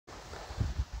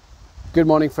Good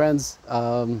morning, friends.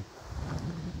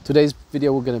 Today's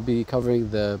video we're going to be covering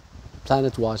the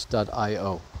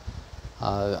Planetwatch.io.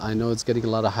 I know it's getting a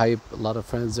lot of hype. A lot of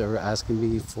friends are asking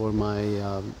me for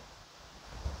my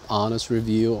honest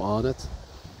review on it.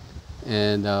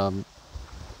 And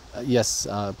yes,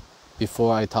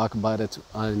 before I talk about it,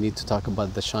 I need to talk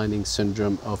about the shining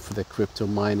syndrome of the crypto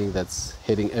mining that's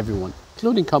hitting everyone,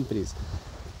 including companies,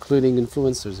 including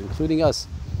influencers, including us.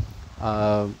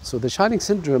 So the shining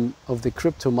syndrome of the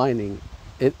crypto mining,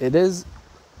 it is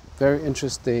very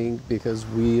interesting because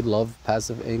we love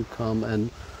passive income,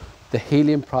 and the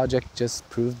Helium project just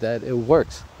proved that it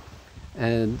works.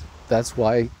 And that's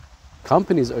why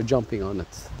companies are jumping on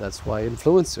it. That's why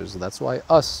influencers, that's why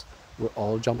us, we're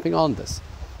all jumping on this.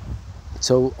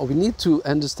 So we need to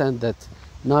understand that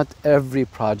not every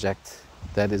project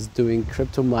that is doing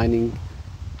crypto mining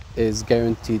is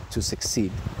guaranteed to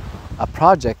succeed. A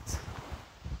project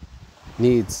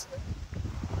needs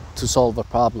to solve a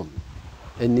problem.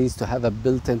 It needs to have a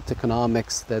built-in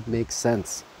economics that makes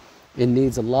sense. It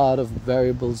needs a lot of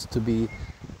variables to be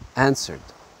answered.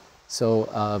 So,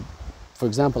 for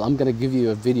example, I'm going to give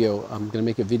you a video. I'm going to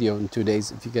make a video in 2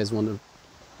 days. If you guys want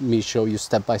me show you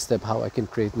step by step how I can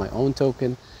create my own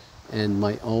token and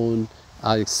my own,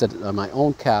 I set my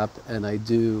own cap, and I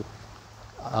do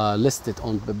list it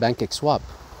on the BankedSwap,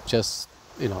 just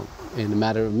in a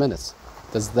matter of minutes.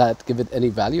 Does that give it any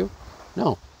value?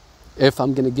 No. If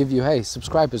I'm going to give you, hey,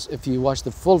 subscribers, if you watch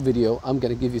the full video, I'm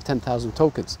going to give you 10,000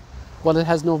 tokens. Well, it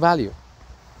has no value.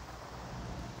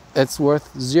 It's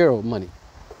worth zero money.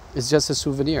 It's just a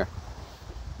souvenir.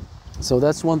 So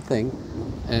that's one thing.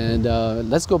 And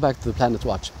let's go back to the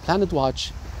Planetwatch.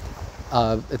 Planetwatch,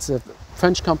 it's a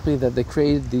French company that they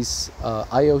created these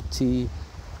IoT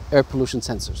air pollution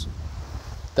sensors.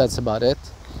 That's about it.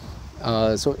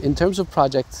 So in terms of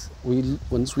projects,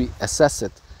 once we assess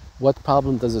it, what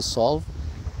problem does it solve?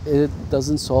 It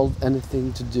doesn't solve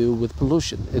anything to do with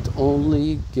pollution. It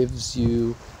only gives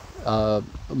you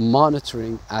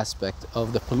monitoring aspect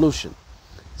of the pollution.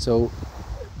 So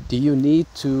do you need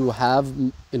to have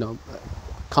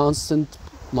constant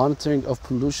monitoring of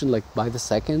pollution, like by the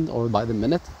second or by the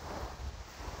minute?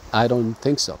 I don't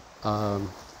think so.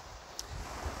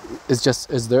 It's just,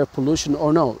 is there pollution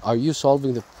or no? Are you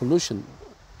solving the pollution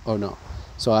or no?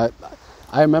 So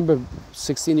I remember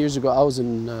 16 years ago, I was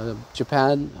in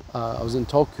Japan, I was in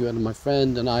Tokyo, and my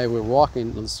friend and I were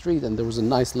walking on the street, and there was a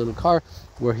nice little car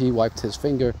where he wiped his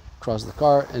finger across the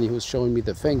car, and he was showing me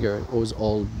the finger. It was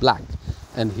all black,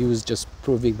 and he was just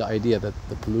proving the idea that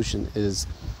the pollution is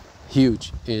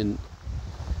huge in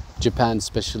Japan,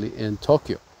 especially in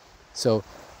Tokyo. So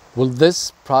will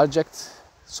this project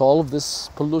solve this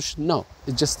pollution? No,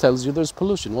 it just tells you there's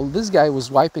pollution. Well, this guy was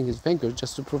wiping his finger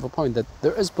just to prove a point that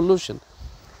there is pollution.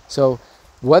 So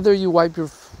whether you wipe your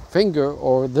finger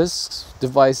or this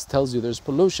device tells you there's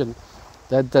pollution,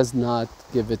 that does not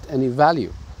give it any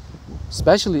value,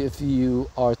 especially if you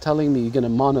are telling me you're going to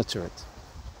monitor it.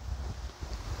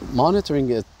 Monitoring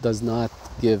it does not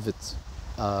give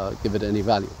it any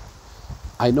value.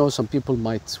 I know some people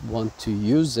might want to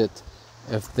use it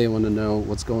if they want to know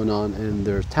what's going on in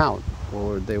their town,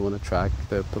 or they want to track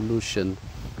the pollution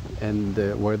and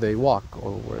where they walk,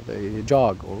 or where they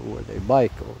jog, or where they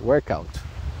bike or work out.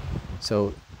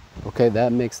 So, okay,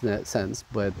 that makes sense,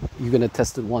 but you're going to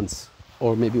test it once,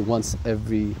 or maybe once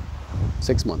every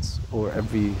 6 months, or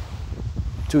every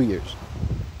 2 years.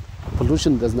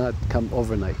 Pollution does not come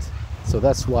overnight. So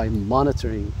that's why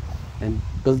monitoring and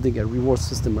building a reward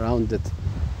system around it,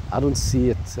 I don't see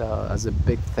it as a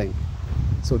big thing.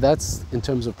 So that's in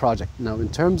terms of project. Now, in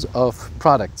terms of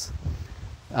products,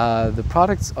 the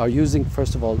products are using,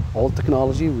 first of all, old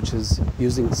technology, which is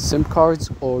using SIM cards,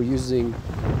 or using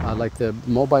like the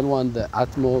mobile one, the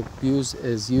Atmo use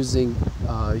is using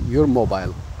your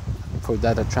mobile for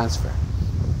data transfer.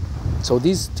 So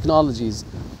these technologies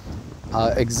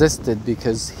existed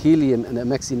because Helium and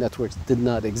MXC networks did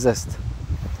not exist.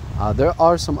 There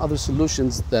are some other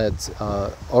solutions that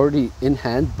already in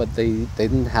hand, but they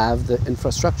didn't have the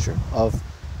infrastructure of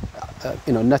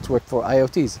network for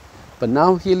IoTs. But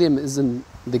now Helium is in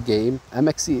the game,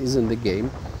 MXC is in the game,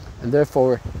 and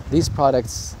therefore these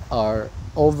products are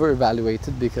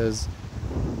over-evaluated because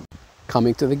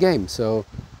coming to the game. So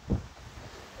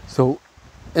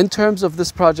in terms of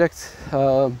this project,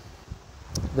 the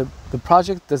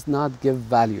project does not give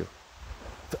value.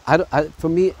 For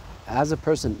me, as a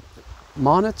person,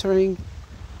 monitoring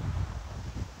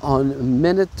on a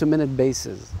minute-to-minute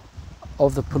basis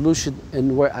of the pollution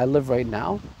in where I live right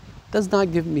now does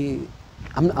not give me,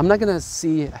 I'm not going to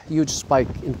see a huge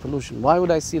spike in pollution. Why would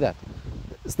I see that?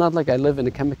 It's not like I live in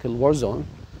a chemical war zone.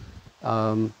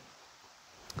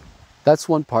 That's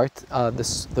one part.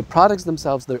 The products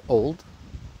themselves, they're old,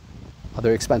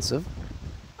 they're expensive.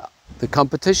 The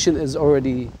competition is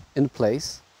already in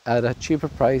place at a cheaper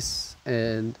price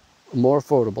and more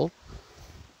affordable.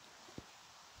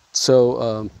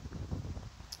 So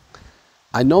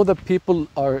I know that people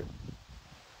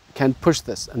can push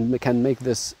this and can make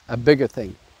this a bigger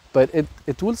thing, but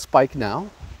it will spike now.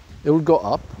 It will go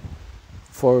up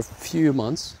for a few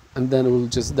months and then it will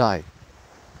just die,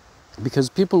 because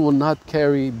people will not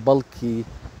carry bulky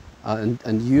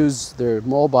and use their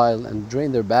mobile and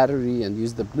drain their battery and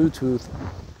use the Bluetooth.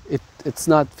 It's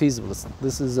not feasible.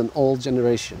 This is an old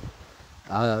generation.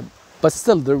 But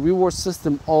still, the reward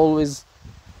system always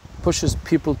pushes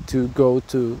people to go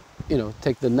to,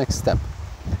 take the next step.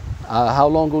 How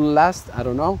long it will last, I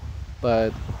don't know,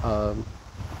 but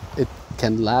it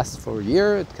can last for a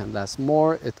year, it can last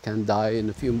more, it can die in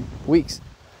a few weeks.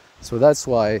 So that's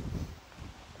why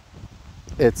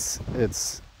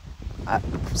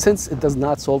since it does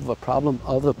not solve a problem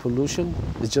of the pollution,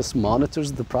 it just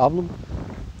monitors the problem.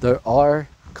 There are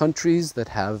countries that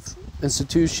have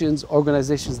institutions,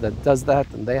 organizations that does that,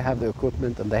 and they have the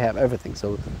equipment and they have everything.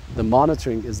 So the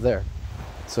monitoring is there.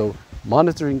 So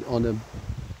monitoring on a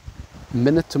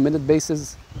minute-to-minute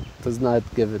basis does not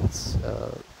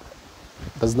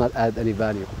add any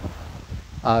value.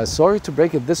 Sorry to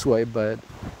break it this way, but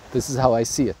this is how I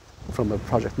see it from a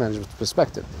project management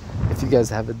perspective. If you guys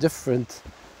have a different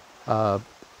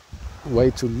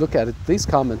way to look at it, please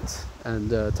comment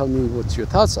and tell me what your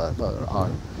thoughts are.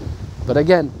 But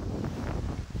again,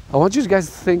 I want you guys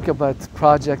to think about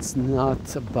projects,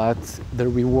 not about the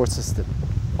reward system.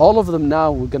 All of them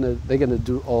now, they're gonna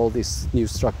do all this new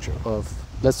structure of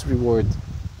let's reward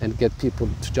and get people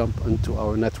to jump into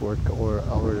our network or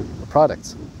our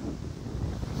products.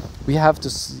 We have to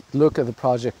look at the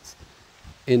project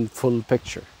in full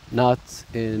picture, not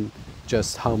in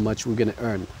just how much we're gonna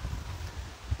earn.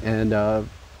 And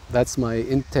that's my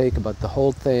intake about the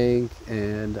whole thing.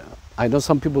 And I know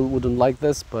some people wouldn't like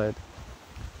this, but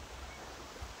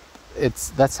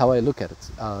that's how I look at it.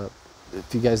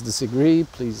 If you guys disagree,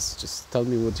 please just tell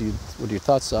me what your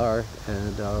thoughts are,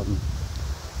 and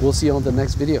we'll see you on the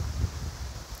next video.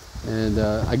 And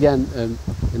again,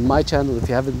 in my channel, if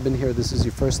you haven't been here, this is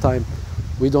your first time,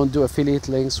 we don't do affiliate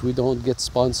links, we don't get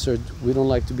sponsored, we don't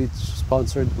like to be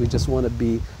sponsored. We just want to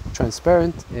be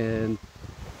transparent and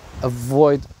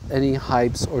avoid any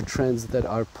hypes or trends that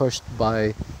are pushed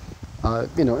by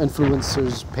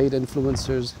influencers, paid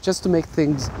influencers, just to make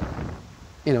things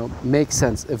make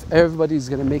sense. If everybody's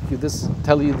going to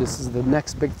tell you this is the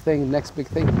next big thing,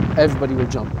 everybody will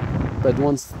jump. But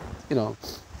once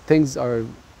things are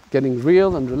getting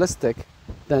real and realistic,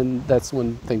 then that's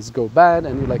when things go bad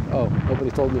and you're like, oh,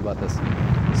 nobody told me about this.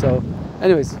 So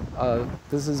anyways,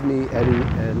 this is me, Eddie,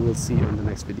 and we'll see you in the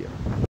next video.